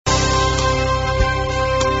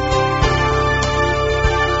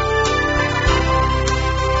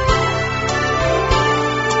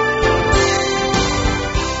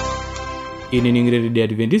Ininingire Radio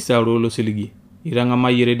Adventista olo siligi.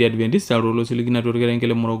 Irang'amayi Radio Adventista olo siligi naturukere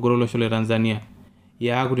enkele Morogoro olosho le Tanzania.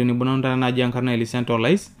 Yaaku tenibona ntana naji enkarna Elisento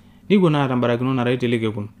Olais, nikipuo naa tambarakino narai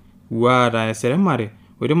telekekun. Waata Eseremare,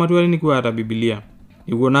 oitematuari nikiwaata Biblia.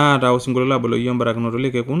 Nikipuo naa aata osinkolio laboloyio embarakinoto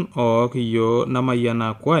lekekun ookiyo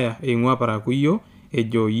namayiana kwaya eing'ua Parakuyo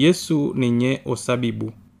ejo Yesu ninye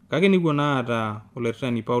osabibu. Kake nikipuo naa aata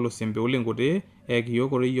olairritani Paulo Sembe olenkote ekiyo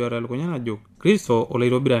koreyo ata lukunya najo Kristo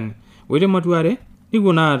olaitobirani. Oitematuare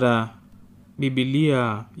nikipuo naa aata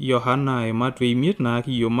Biblia Yohana Ematwe 5 naa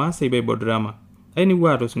kiyo Maasai Bible Drama. Nikipuo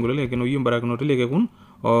aata osinkolio lekenoyio embarakinoto lekekun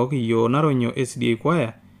ookiyo Naronyo SDA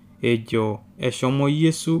kwaya ejo eshomo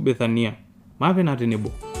Yesu Bethania. Maape naa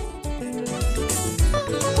tenebo.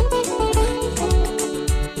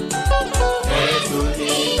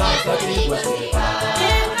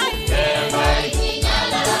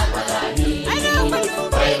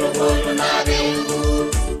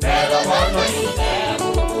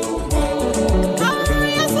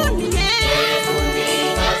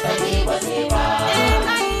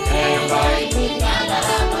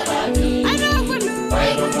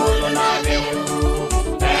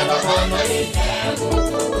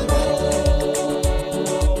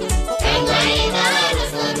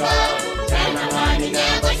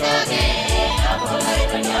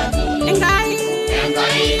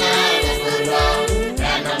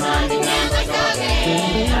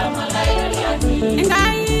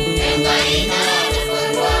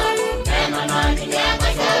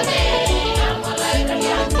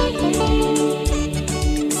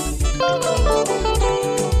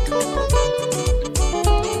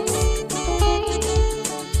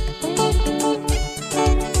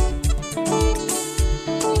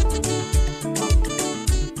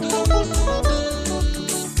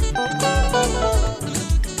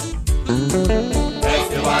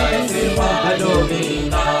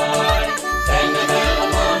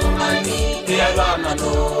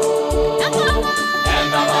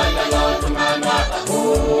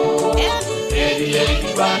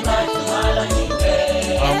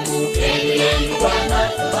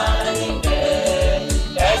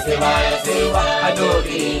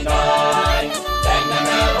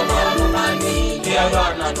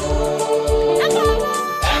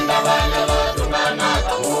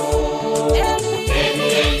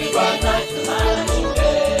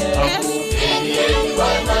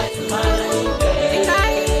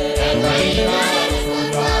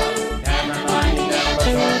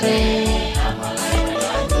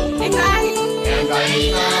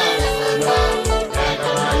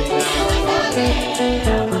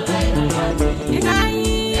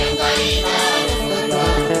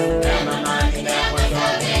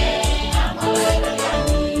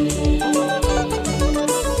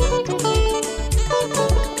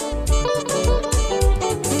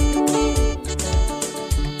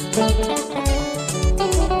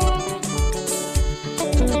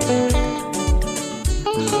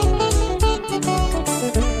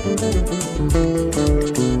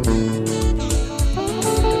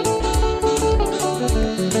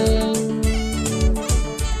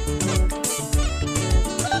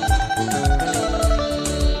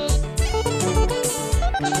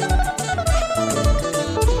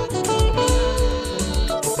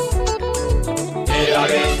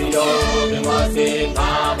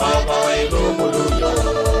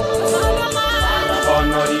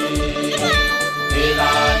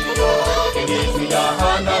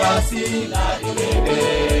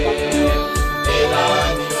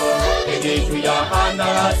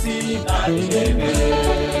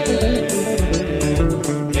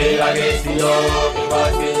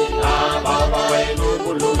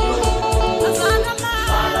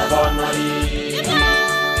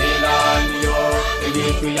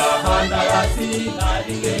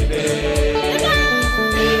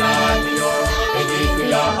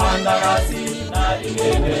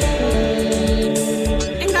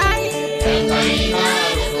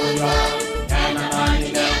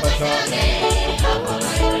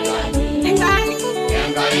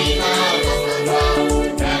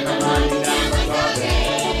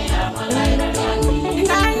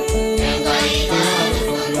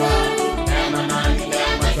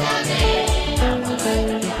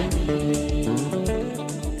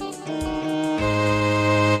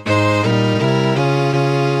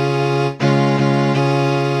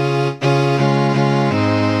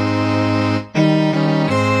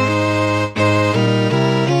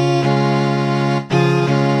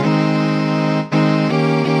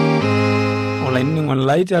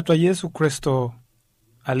 Laiti atua Yesu Kristo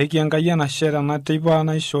aliki enkai enashe tena teipa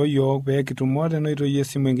naishoo yiok pee kitumo tenoitoi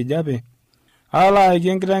esimu enkijape alaaki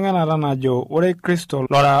enkiteng'enata najo ore Kristo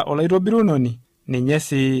lora olaitobirunoni ninye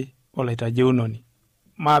sii olaitajeunoni.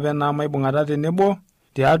 Maape naa maibung'ata tenebo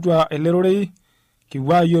tiatua ele rorei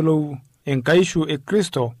kipuo ayiolou enkaishu e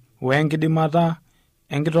Kristo wenkidimata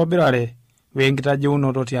enkitobirare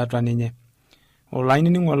wenkitajeunoto tiatua ninye.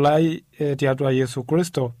 Olainining'o lai tiatua Yesu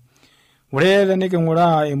Kristo, ore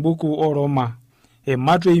teniking'uraa embuku oRoma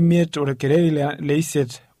ematua 5 orkereri le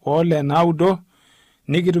 8 ole 9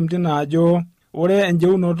 nikitum tina ajo ore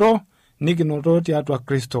enjeunoto nikinoto tiatua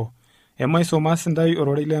Kristo. Emaisoma sintai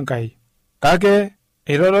ororei lenkai. Kake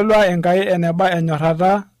eitodolua Enkai eneba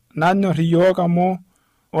enyorrata nanyorr iyiok amu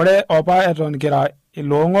ore opa eton kira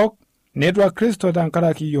iloong'ok netua Kristo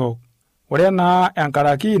tenkaraki iyiok. Ore naa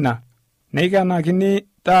enkaraki ina neikenakini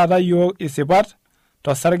taata iyiok isipat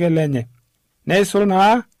tosarge lenye. Neisul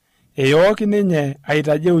naa eyooki ninye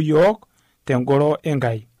aitajeu iyiok tenkoro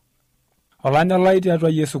Enkai. Olanyo lai tiatua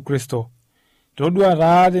Yesu Kristo, todua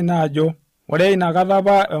taa tine ajo ore inakata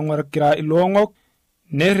apa eng'or kira iloong'ok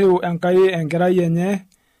nerriu Enkai enkerai enye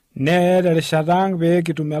nee terishata ang' pee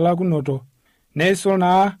kitum elakunoto. Neisul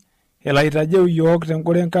naa elo aitajeu iyiok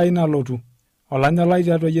tenkoro Enkai nalotu. Olanyo lai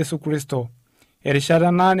tiatua Yesu Kristo, erishata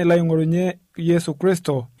ena nilo aing'orunye Yesu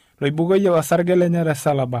Kristo loibukoyie osarge lenye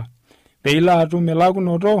tesalaba peilo atum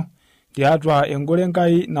elakunoto tiatua enkoro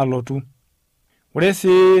Enkai nalotu. Ore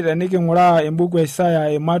sii teniking'uraa embuku e Isaya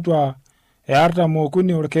ematua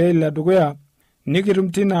 43 orkereri ledukuya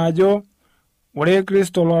nikitum tina ajo ore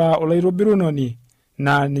Kristo lora olaitobirunoni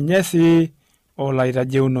naa ninye sii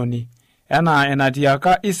olaitajeunoni enaa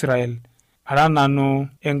enatiaka Israel ara nanu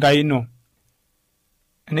Enkai ino.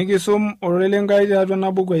 Nikisum ororei lenkai tiatua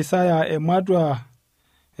ena buku e Isaya ematua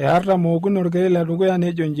 43 orkereri ledukuya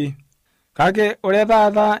nejo nji, kake ore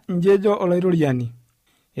taata nji ejo olaitoriani,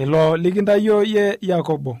 ilo likintayio ye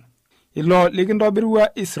Yakobo, ilo likintobirua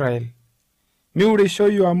Israel,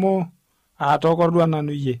 miurishoyu amu aatokordua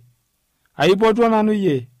nanu iyie, aipotua nanu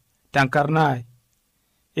iyie tenkarna ai,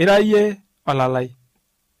 ira iyie olalai,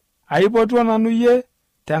 aipotua nanu iyie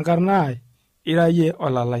tenkarna ai, ira iyie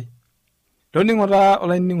olalai. Toning'o taa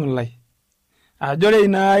olainining'o lai, ajo ore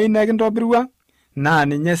ina ai nekintobirua naa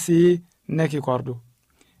ninye sii nekikordu.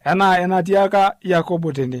 Enaa enatiaka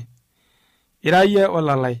Yakobo tene, ira iyie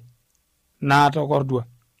olalai naatokordua,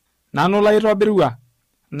 nanu laitobirua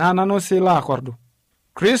naa nanu sii laakordu.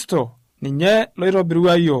 Kristo ninye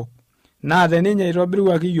loitobirua yiok, naa teninye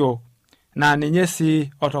itobiruaki yiok, naa ninye sii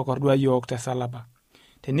otokordua yiok tesalaba.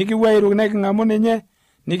 Tenikipuo airuk neking'amu ninye,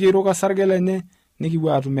 nikiruk osarge lenye,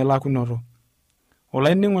 nikipuo atum elakunoto.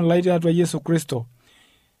 Olainining'o lai tiatua Yesu Kristo,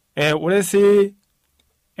 ore sii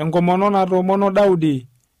enkomono natoomono Daudi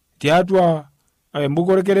tiatua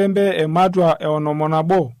embuku orkerembe ematua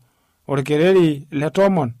 11 orkereri le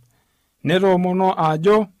 10 netoomono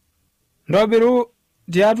ajo ntobiru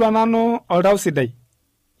tiatua nanu oltau sidai,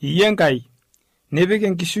 iyie Enkai, nipik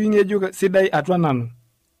enkishui ng'ejuk sidai atua nanu.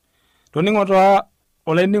 Toning'o taa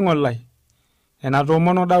olainining'o lai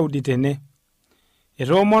enatoomono Daudi tene.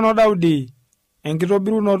 Etoomono Daudi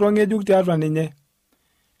enkitobirunoto ng'ejuk tiatua ninye,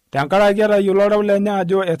 tenkaraki etayiolo oltau lenye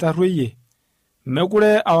ajo etarrueyie,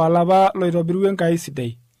 mekure awalapa loitobiru Enkai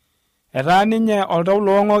sidai. Etaa ninye oltau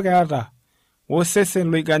loong'ok eata, osesen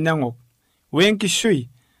loiganyang'ok, wenkishui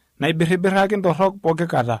naibirribirraki ntorrok pooki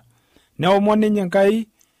kata. Neomon ninye Enkai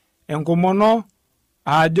enkomono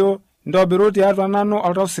ajo ntobiru tiatua nanu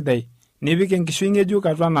oltau sidai, nipik enkishui ng'ejuk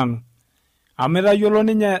atua nanu. Amu etayiolo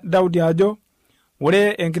ninye Daudi ajo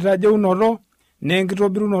ore enkitajeunoto naa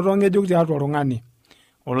enkitobirunoto ng'ejuk tiatua oltung'ani.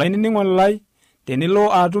 Olainining'o lai,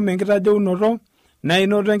 tenilo atum enkitajeunoto naa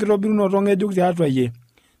inoto enkitobirunoto ng'ejuk tiatua yie.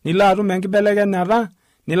 Nilo atum enkibelekenyata,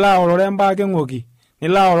 nilo aorore mbaa eng'oki,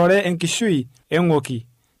 nilo aorore enkishui eng'oki,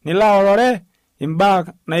 nilo aorore imbaa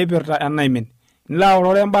naipirta enaimin, nilo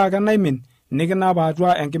aorore mbaa enaimin nikinap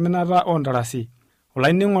atua enkiminata oontarasi.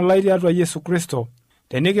 Olainining'o lai tiatua Yesu Kristo,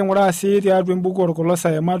 teniking'uraa sii tiatua embuku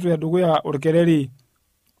orkolosai ematua edukuya orkereri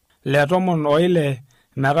le 16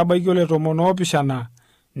 metabaiki ole 17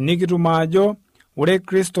 nikitum ajo ore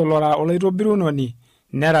Kristo lora olaitobirunoni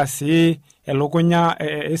nera sii elukunya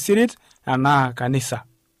esirit anaa kanisa.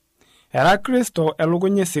 Era Kristo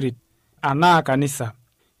elukunya esirit anaa kanisa.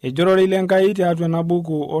 Ejo ororei lenkai tiatua ena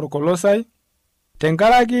buku orkolosai,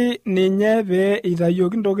 tenkaraki ninye pee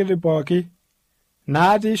itayioki ntokitin pooki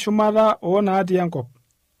natii shumata o natii enkop,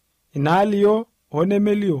 inaalio o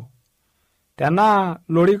nemelio, tenaa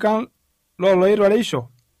lorikan loloitoreisho,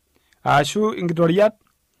 ashu inkitoriat,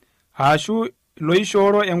 ashu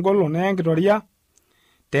loishooro engolon enkitoria,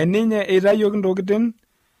 teninye eitayioki ntokitin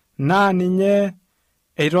naa ninye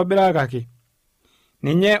eitobirakaki.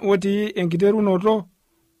 Ninye otii enkiterunoto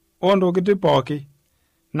ontokitin pooki,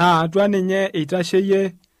 naa atua ninye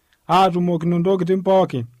eitasheyie aatumokino ntokitin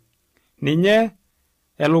pooki. Ninye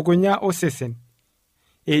elukunya osesen.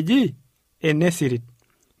 Eji enesirit,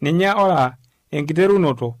 ninye ora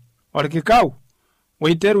enkiterunoto, orkikau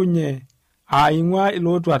oiterunye aing'ua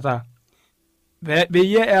ilootuata,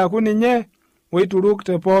 peyie eaku ninye oituruk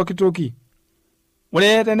te pooki toki.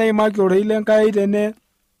 Ore teneimaki orei lenkai tene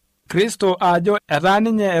Kristo ajo etaa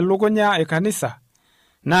ninye elukunya ekanisa,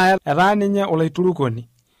 naa etaa ninye olaiturukoni,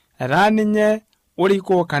 etaa ninye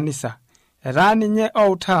orikoo kanisa, etaa ninye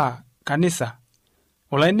outaa kanisa.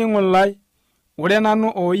 Olainining'oni lai, ore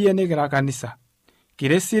nanu oyie nikira kanisa,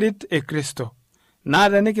 kire sirit e Kristo, naa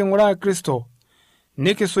teniking'uraa Kristo,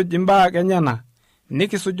 nikisuj imbaa enyana,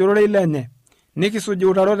 nikisuj ororei lenye, nikisuj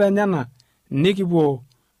iutarot enyana, nikipuo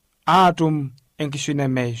aatum enkishui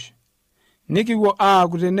nemeishu. Nikipuo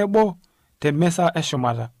aaku tenebo te mesa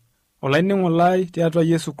eshumata. Olainining'oni lai tiatua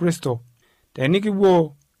Yesu Kristo,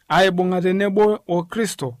 tenikipuo aibung'a tenebo o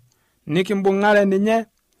Kristo, nikimbung'are ninye,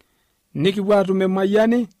 nikipuo atum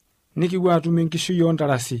emayiani, nikipuo atum enkishui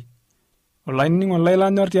ontarasi. Olainining'oni lai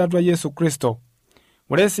lanyor tiatua Yesu Kristo.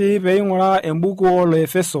 Ore sii peing'uraa embuku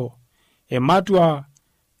oloefeso ematua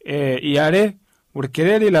 2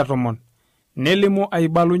 orkereri le 10, nelimu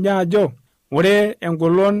aibalunye ajo ore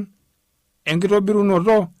engolon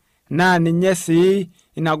enkitobirunoto naa ninye sii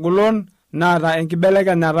ina golon naata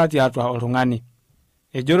enkibelekenyata tiatua oltung'ani.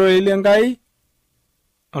 Ejoro ile Enkai,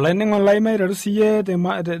 olainining'oni lai maiteru siiyie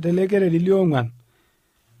telekereri li4.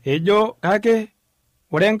 Ejo kake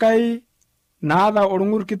ore Enkai naata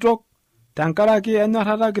orng'ur kitok tenkaraki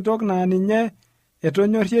enyorrata kitok naa ninye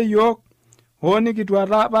etonyorrie yiok, hoo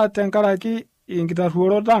nikituata apa tenkaraki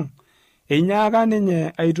inkitarruorot ang', einyaaka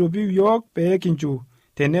ninye aitopiu yiok pee kinchu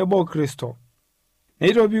tenebo Kristo.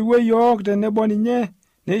 Neitopiwuo yiok tenebo ninye,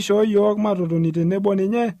 neishoo yiok matotoni tenebo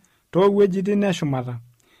ninye toowuejitin eshumata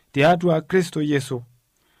tiatua Kristo Yesu.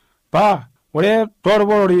 Paa ore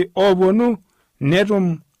toorporori ooponu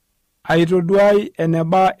netum aitoduai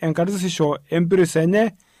eneba enkarsisho empiris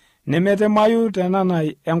enye nemetemayu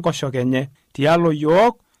tenanai enkoshoke enye tialo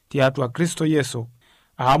yiok tiatua Kristo Yesu.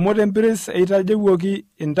 Amu tempiris eitajewuoki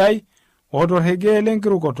intai otorrege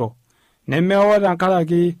lenkirukoto, nemeo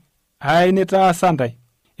tenkaraki ai nitaasa ntai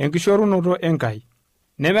enkishorunoto Enkai,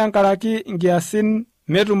 nemenkaraki inkiasin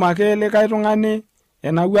metum ake likae tung'ani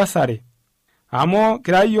enawuasare, amu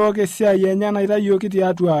kira yiok esiai enye naitayioki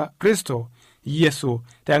tiatua Kristo Yesu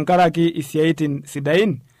tenkaraki isiaitin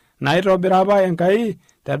sidain naitobira apa Enkai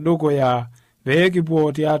tedukuya pee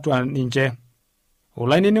kipuo tiatua ninche.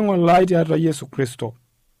 Olainining'oni lai tiatua Yesu Kristo,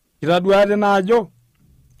 kitaduate naa ajo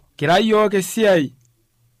kira yiok esiai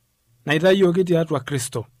naitayioki tiatua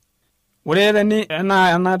Kristo. Ore teni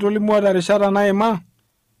enaa enatolimuo terishata naima,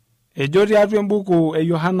 ejo tiatua embuku e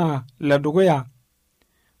Yohana ledukuya,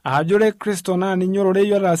 ajo ore Kristo naa ninye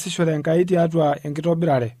ororei otaasishore Enkai tiatua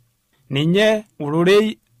enkitobirare. Ninye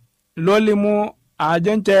ororei lolimu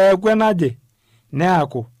ajo nche eeku enaje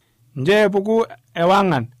neaku, nche epuku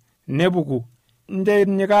ewang'an nepuku, nche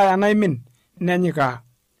enyikaa enaimin nenyikaa.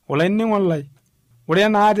 Olainining'oni lai, ore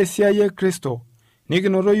naa tesiai e Kristo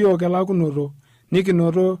nikinoto yiok elakunoto,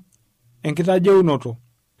 nikinoto enkitajeunoto.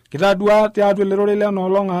 Kitadua tiatua ele rorei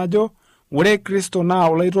lenoolong' ajo ore Kristo naa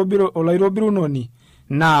olaitobirunoni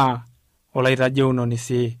naa olaitajeunoni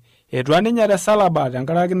sii. Etua ninye tesalaba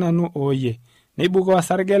tenkaraki nanu oyie, neibukoo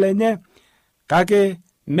osarge lenye, kake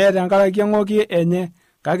mee tenkaraki eng'oki enye,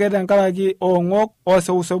 kake tenkaraki oong'ok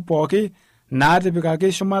ooseuseu pooki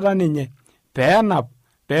naatipikaki shumata ninye, peenap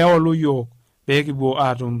peeolu yiok peekipuo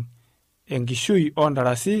aatum enkishui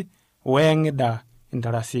ontarasi weeng'ida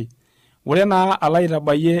intarasi. Ore naa alo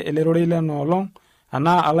aitabayie ele rorei lenoolong',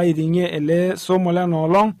 anaa alo aiting'ie ele somo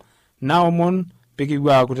lenoolong', naomon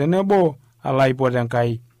pikipuo aaku tenebo alo aipot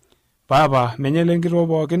Enkai. Paapa menye lenkitoo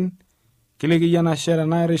pookin, kiliki yie enashe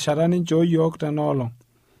tena rishata ninchoo yiok tenoolong'.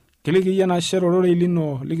 Kiliki yie enashe tororei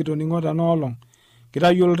lino likitoning'o tenoolong'.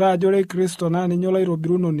 Kitayiolito ajo ore Kristo naa ninye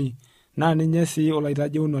olaitobirunoni, naa ninye sii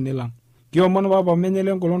olaitajeunoni lang'. Kiomon Papa menye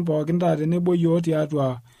lenkolon pookin taa tenebo yiok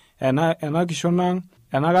tiatua ena kishon ang'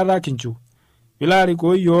 enakata kinchu. Pilo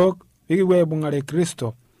arikoo yiok pikipuo aibung'are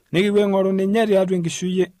Kristo, nikipuo aing'oru ninye tiatua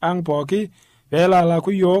enkishui ang' pooki, peelo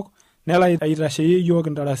alaku yiok, nelo aitasheyie yiok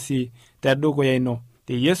intarasi tedukuya ino.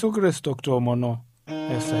 Te Yesu Kristo kitoomono.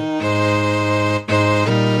 Esai.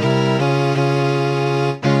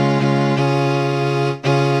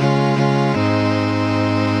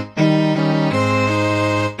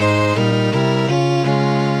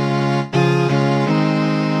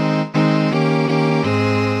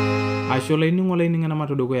 Ashe olainining'o laining'ena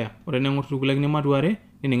matodukuya, ore neng'or irkulikae nematuare,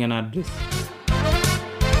 nining ena address.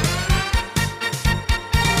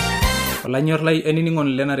 Olanyor lai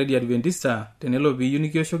eniningon lena Radio Adventista tenelo piiyieu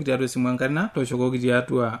nikioshoki tiatua esimu enkarna tooshokoki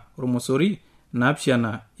tiatua ormosori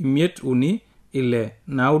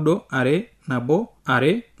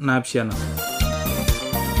 7536921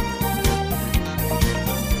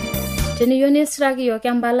 Teniyieu nisiraki yiok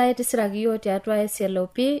empalai tisiraki yiok tiatua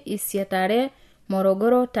SLP Eseremare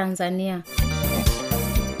Morogoro, Tanzania.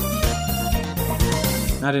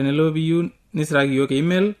 Na tenelo piiyieu nisiraki yiok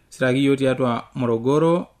email, siraki yiok tiatua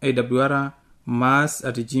Morogoro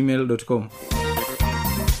awr@gmail.com.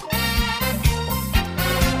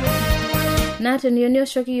 Na teniyieu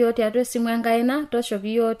nioshoki yiok tiatua esimu enkaina,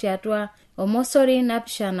 toshoki yiok tiatua ormosori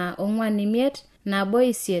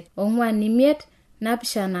 745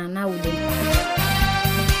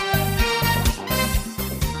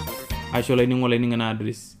 Asho lainingo na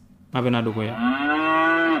address. Mapena dukuya.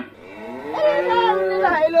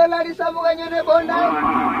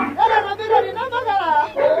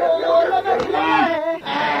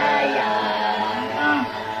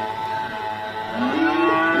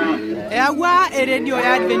 Eyawa eredio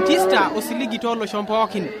ya Adventista osiligi tolosho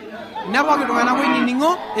pookin. Nepoki tung'anak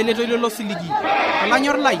oinining'o eletoilo losiligi.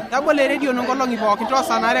 Olanyor lai, tabolo eredio nonkolong'i pookin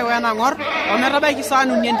toosanare wenang'or ometabaiki saa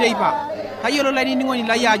 4 enteipa. Tayiolo lainining'oni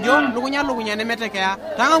lai ajo lukunya nemetekeya.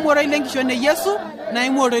 Tang'amu oroi lenkishon e Yesu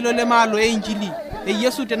naimu oroi lemaalo e Injili. E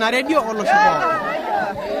Yesu tena redio olosho pookin.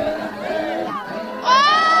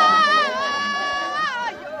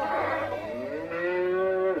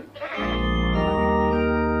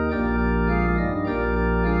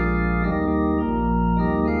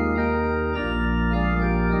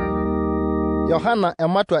 Yohana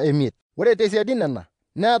ematua 5. Ore tesiadi nena,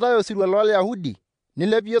 neetai osirua loolyahudi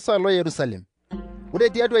nilepie Yesu alo Yerusalem. Ore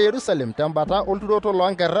tiatua Yerusalem tembata olturoto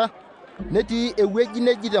loonkerra netii ewueji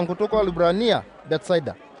neji tenkutuk olbrania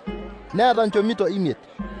Betsaida. Neeta nchomito 5.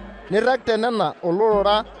 Nirag tenena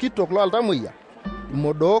olorora kitok looltamuoyia,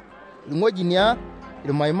 irmodok, irng'ojinia,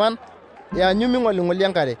 irmaiman, eanyu ming'oling'oli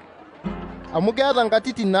enkare. Amu keeta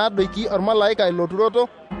nkatitin naadoiki ormalaika ilo turoto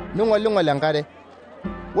ning'oling'ol enkare.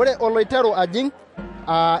 Ore oloiteru ajing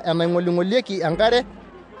enaing'oling'olieki enkare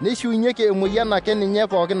nishiunyieki emoyian ake ninye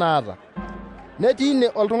pookin naata. Netii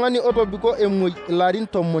ine oltung'ani otobiko emuoi ilarin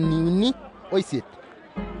 38.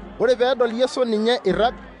 Ore peedol Yesu ninye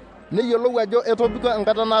irag, neyiolou ajo etobiko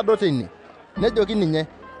enkata naado teine. Nejoki ninye,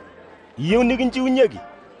 "Iyieu nikinchiunyieki?"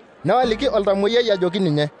 Newaliki oltamuoyiai ajoki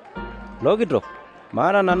ninye, "Lokitok,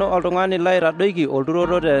 maata nanu oltung'ani laitadoiki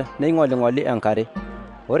olturoto te neing'oling'oli enkare.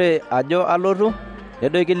 Ore ajo alotu,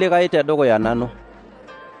 nedoiki likai tedukuya nanu."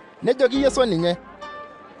 Nejoki Yesu ninye,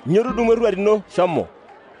 "Nyotudumu eruat ino, shomo."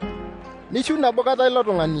 Nishiu nabo kata ilo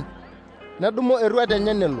tung'ani, nedumu eruat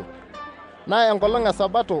enye nelo. Naa enkolong'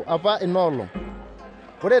 esabato apa inoolong'.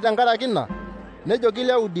 Ore tenkaraki ina, nejoki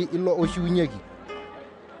Ilyaudi ilo oshiunyieki,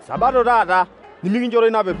 "Sabato taata, nimikinchoro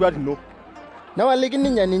inap eruat ino." Newaliki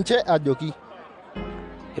ninche ajoki,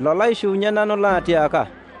 "Ilo laishiunye nanu laatiaka,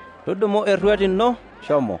 tudumu eruat ino,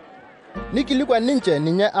 shomo." Nikilikwan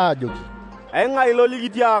ninye aajoki, "Aing'ai ilo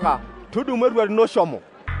likitiaka, tudumu eruat ino shomo."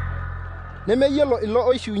 Nemeyiolo ilo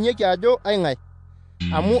oishiunyieki ajo aing'ai,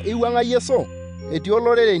 amu eiwuang'a Yesu etii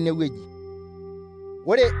olorere inewueji.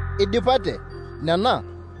 Ore idipate nena,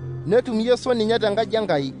 netum Yesu ninye tenkaji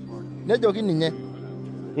Enkai, nejoki ninye,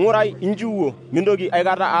 "Ng'urai inchiuo, mintoki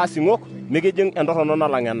aikata aas ing'ok, mikijing' entorrono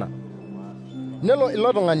nalang' ena." Nelo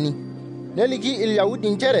ilo tung'ani, neliki Ilyahudi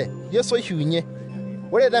nchere Yesu oishiunye.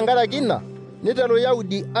 Ore tenkaraki ina, niteru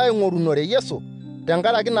Yahudi aing'orunore Yesu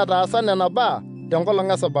tenkaraki nataasa nena baa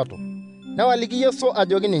tenkolong' esabato. Newaliki Yesu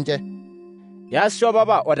ajoki ninche, "Yaasisho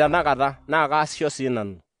papa o tenakata naa kaasisho sii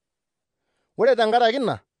nanu." Ore tenkaraki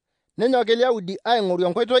ina, nenyok Ilyahudi aing'oru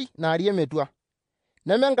enkoitoi naarie metua.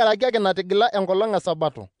 Neme nkaraki ake natigila enkolong'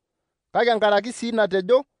 esabato, kake nkaraki sii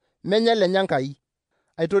natejo menye lenye Enkai,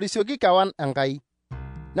 aitorisioki kewan Enkai.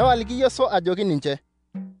 Newaliki Yesu ajoki ninche,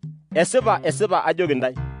 Esipa ajoki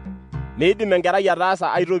ntai, meidim enkerai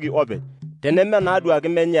ataasa aitoki openy, teneme naaduake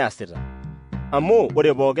menye easita. Amu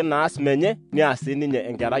ore pookin naas menye, neas sii ninye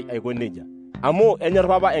enkerai aiko nejia. Amu enyor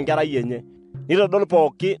papa enkerai enye, nitodol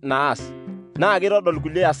pooki naas, naa kitodol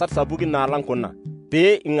kulie asat sapukin naalang' kuna,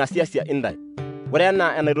 pee ing'asiasia intai. Ore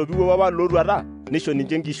enaa enaitopio papa looruata, nisho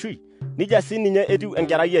ninche enkishui, nija sii ninye etiu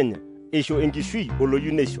enkerai enye, eisho enkishui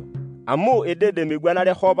oloyieu neisho. Amu edede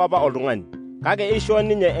meiguanare hoo papa oltung'ani, kake eishoo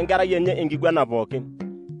ninye enkerai enye enkiguana pookin,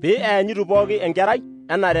 pee eanyitu pooki enkerai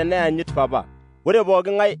enaa teneanyit papa. Ore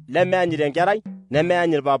pooki ng'ae lemeanyit enkerai,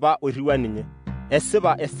 nemeanyit papa oirriwa ninye.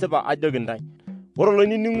 Esipa ajoki ntai, ore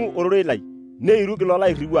oloinining'u ororei lai, neiruk ilo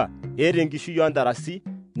lairriwa, eeta enkishui oontarasi,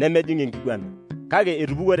 nemejing' enkiguana, kake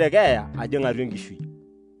etupukuo te keeya ajing' atua enkishui.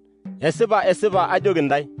 Esipa ajoki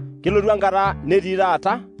ntai, Kelotu enkata netii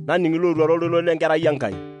taata naning ilootu oltoilo lenkerai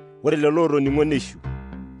Enkai, ore lelo ootoning'o neishu.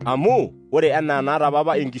 Amu ore enaa naata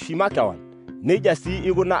papa enkishui makewan, neija sii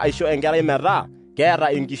ikuna aisho enkerai metaa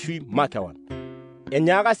keeta enkishui makewan.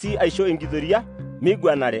 Enyaaka sii aisho enkitoria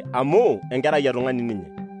meiguanare amu enkerai etung'ani ninye.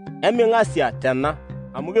 Eming'asia tena,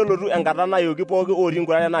 amu kelotu enkata nayoki pooki otii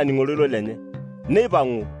nkurare naaning oltoilo lenye.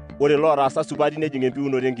 Neipang'u ore lootaasa supati nejing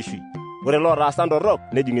empiunoto enkishui, ore lootaasa ntorrok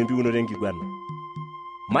nejing empiunoto enkiguana.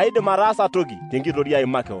 Maidim ataasa toki tenkitoria ai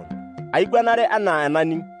makeon, aiguanare enaa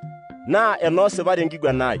enaning, naa enoosipa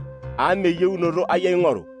tenkiguana ai, amu meyieunoto ai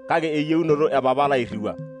aing'oru, kake eyieunoto e papa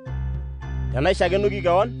lairriwua. Tenaishakenoki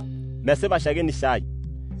keon, mesipa shakeni shaai.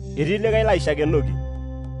 Etii likae laishakenoki,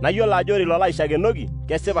 nayiolo ajo ore ilo laishakenoki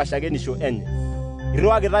kesipa shakenisho enye.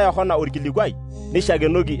 Irriwakita Yohana orkilikwai,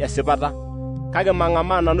 neishakenoki esipata, kake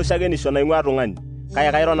mang'amaa nanu shakenisho naing'ua tung'ani,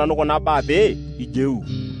 kake kairo nanu kuna baa pee ijeu.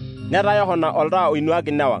 Netaa Yohana oltaa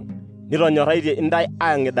oinuaki newang', nitonyorraitie intae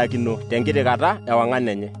aang'idakino tenkiti kata ewang'an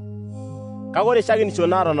enye. Kake ore shakenisho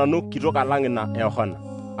naata nanu kitok alang' ina e Yohana,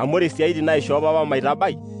 amu ore siaitin naishoo papa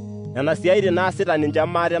maitabai, nena siaitin naasita ninche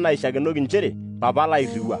maate naishakenoki nchere papa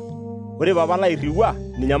lairriwua. Ore papa lairriwua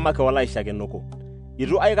ninye makeon laishakenoko.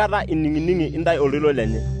 Itu aikata ining'ining'i intae oltoilo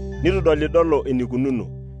lenye, nitudolidolo enikununo,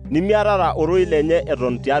 nimiatata oroi lenye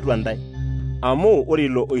eton tiatua ntae. Amu ore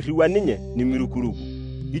ilo oirriwua ninye nimirukuruku.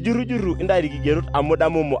 Ijurrujurru intae irkigerot amu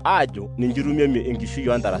damumu aajo ninche itumiemie enkishui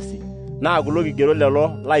oontarasi, naa kulo kigerot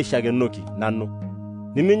lelo laishakenoki nanu.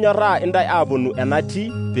 Niminyorraa intae aaponu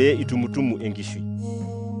enatii pee itumutumu enkishui.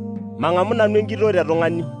 Mang'amu nanu enkitoo te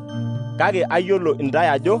tung'ani, kake ayiolo intae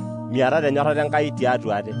ajo miatata enyorrata Enkai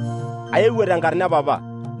tiatua ate. Aewuo tenkarna papa,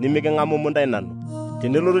 nimiking'amumu ntae nanu.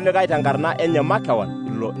 Tenelotu likae tenkarna enye makewan,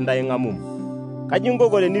 ilo intae ing'amumu. Kaji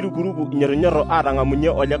inkoko tenirukuruku inyorronyorro aatang'amunye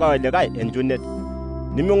olikae enchunet,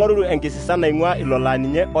 niming'oruru enkisisa naing'ua ilo laa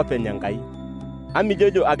ninye openy Enkai.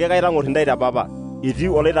 Amijojo ake kaitang'orr intae te papa, etii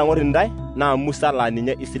oloitang'orr intae naa Musa laa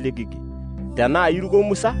ninye isiligigi. Tenaa iruko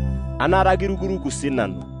Musa, anaara kirukuruku sii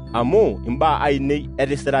nanu, amu imbaa ainei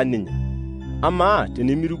etisira ninye. Amaa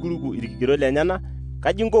tenimirukuruku irkigerot lenyana,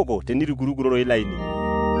 kaji inkoko tenirukuruku roroi lainei?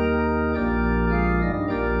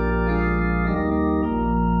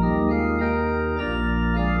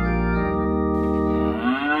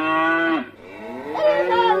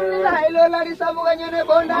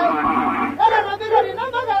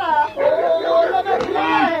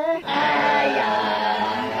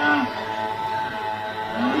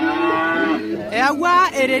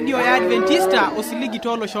 Eawua eredio ya Adventista osiligi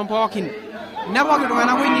tooloshon pookin. Nepooki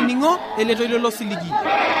iltung'anak oinining'o ele toilo losiligi.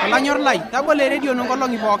 Olanyorr lai, tabolo eredio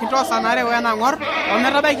nonkolong'i pookin toosanare wenang'orr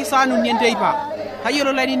ometabaiki saa uni enteipa.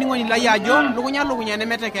 Tayiolo lainining'oni lai ajo lukunya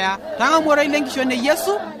nemetekeya. Tang'amu oroi lenkishon e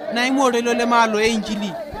Yesu naing'ua oltoilo lemaalo e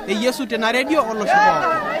Injili. E Yesu tena redio olosho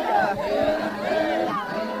pookin.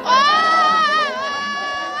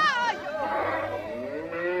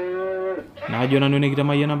 Najo nanu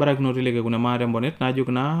nekitamayiana barakinoto ile kuna maate mbonet najo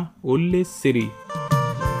kuna ole siri.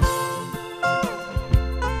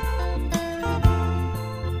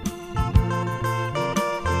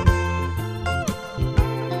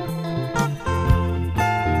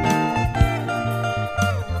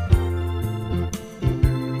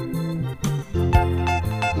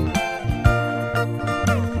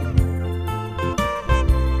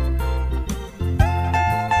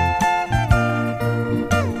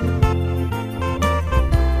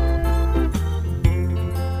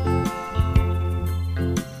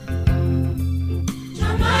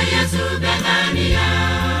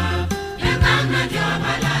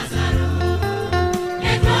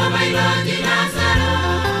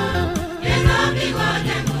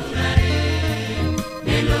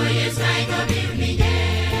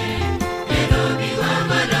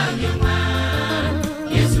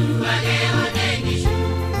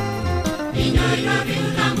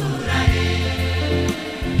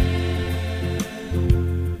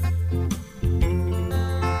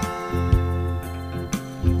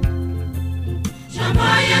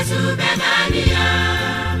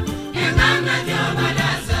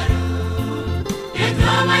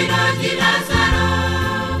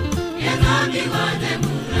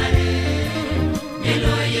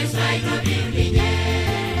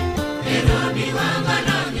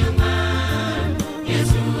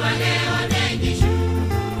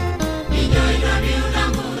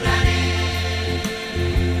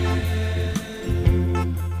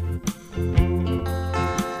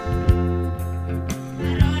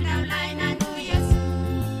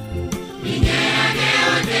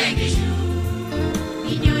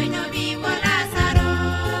 Inyoi no bi mola saro,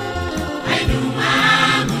 ai numa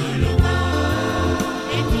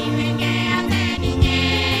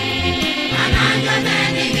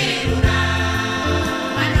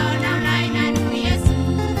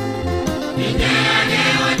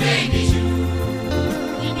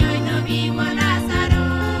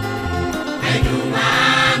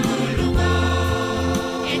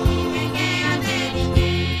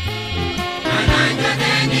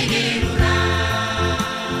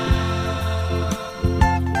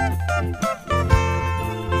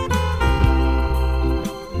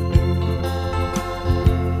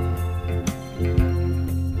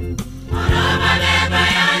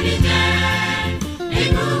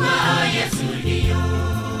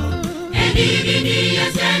Biblia